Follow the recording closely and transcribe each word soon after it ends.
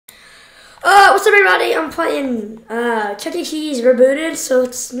What's up, everybody? I'm playing Chuck E. Cheese Rebooted, so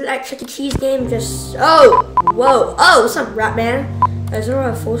it's like Chuck E. Cheese game. Just whoa, what's up, Rat Man? Is there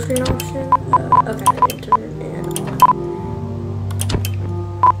a full screen option? Okay, I didn't turn it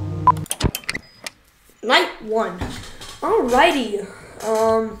in. Night 1. Alrighty.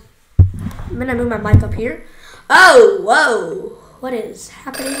 I'm gonna move my mic up here. Oh, whoa! What is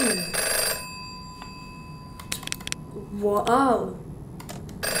happening? Whoa!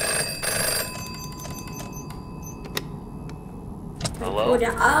 Hello?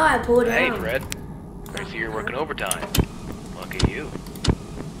 I pulled it Hey, down. Fred. I see you're working overtime. Lucky you.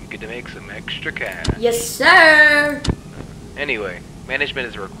 You get to make some extra cash. Yes, sir! Anyway, management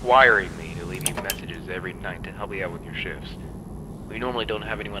is requiring me to leave you messages every night to help you out with your shifts. We normally don't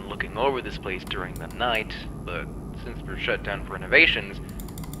have anyone looking over this place during the night, but since we're shut down for renovations,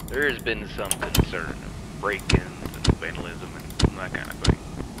 there has been some concern of break-ins and vandalism and that kind of thing.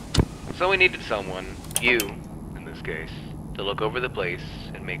 So we needed someone, you in this case, to look over the place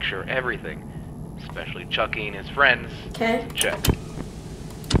and make sure everything, especially Chucky and his friends, is in check.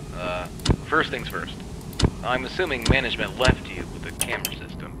 First things first. I'm assuming management left you with the camera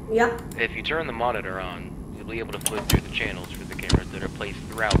system. Yep. If you turn the monitor on, you'll be able to flip through the channels for the cameras that are placed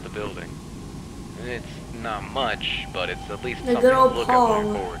throughout the building. It's not much, but it's at least something to look at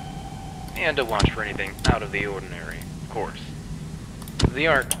going forward. And to watch for anything out of the ordinary, of course. They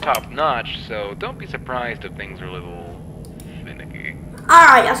aren't top-notch, so don't be surprised if things are a little finicky.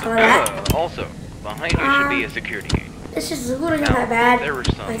 Alright, that's all that. Also, behind you should be a security gate. This is really not that bad. There were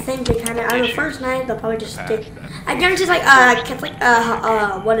some I think they kind of, on the first night, they'll probably just stick. I guarantee, like,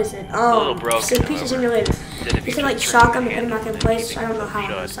 what is it? So Pizza Simulator. You can, like, shock them and put them back in place. I don't know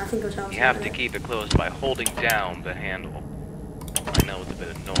how, so I think it'll tell us. You have to keep it closed by holding down the handle. I know it's a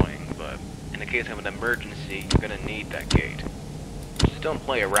bit annoying, but in the case of an emergency, you're gonna need that gate. Just don't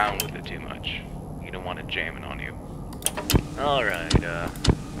play around with it too much. You don't want it jamming on you. Alright, I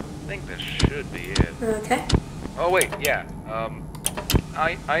think this should be it. Okay. Oh wait, yeah,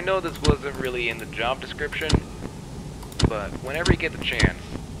 I know this wasn't really in the job description, but whenever you get the chance,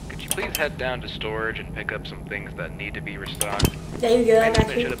 could you please head down to storage and pick up some things that need to be restocked? There you go,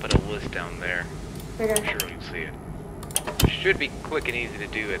 Management should have put a list down there. Okay. I'm sure you'll see it. Should be quick and easy to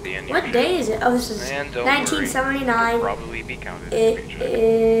do at the end of What day is it? Oh, this is 1979. Worry, probably be counted. It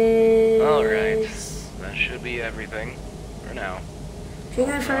is... Alright, that should be everything for now.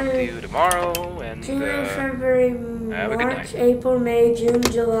 Talk to you tomorrow, and January, February, have a good March, night. April, May, June,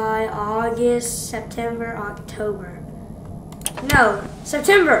 July, August, September, October. No,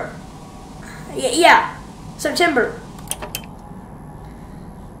 September. Yeah, September.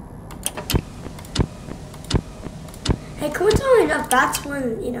 Hey, coincidentally enough, that's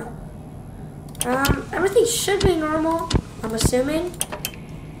when, you know, everything should be normal, I'm assuming.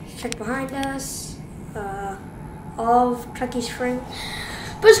 Check behind us. All of Chucky's friends.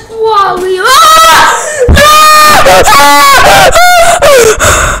 But while we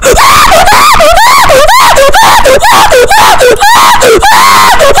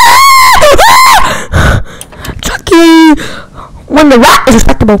Chucky, when the rat is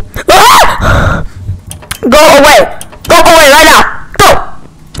respectable. Go away right now. Go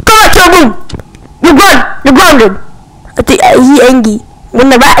back to your room. You're grounded. He angry. When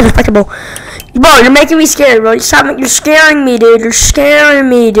the rat is respectable. Bro, you're making me scared, bro. You're scaring me, dude. You're scaring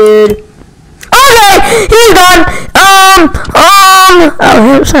me, dude. Okay, he's gone. Oh,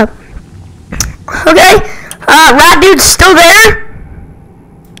 hey, what's up? Okay, rat dude's still there?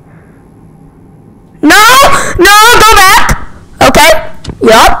 No, go back. Okay,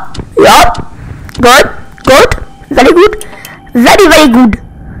 yup. Good, very good. Very good.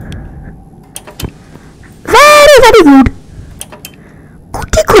 Very good.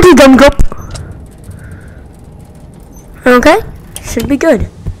 Goody gum. Okay, should be good.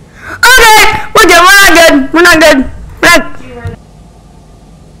 Okay, we're not good.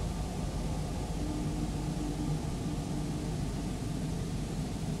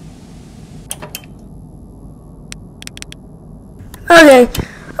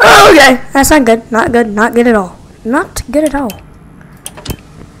 Okay, that's not good at all. Not good at all.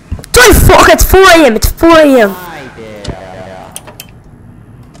 Okay, it's 4 a.m.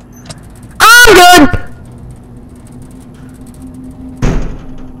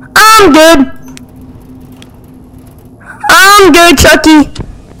 I'm good, Chucky.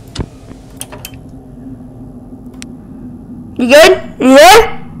 You good? Yeah?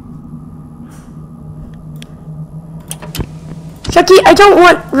 Chucky, I don't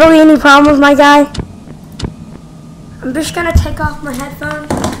want really any problems, my guy. I'm just gonna take off my headphones.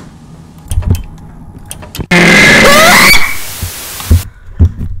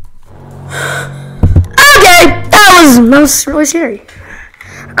 That was really scary.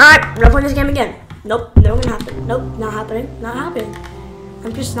 Alright, we're not playing this game again. Nope, never gonna happen. Nope, not happening. Not happening.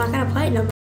 I'm just not gonna play it no more.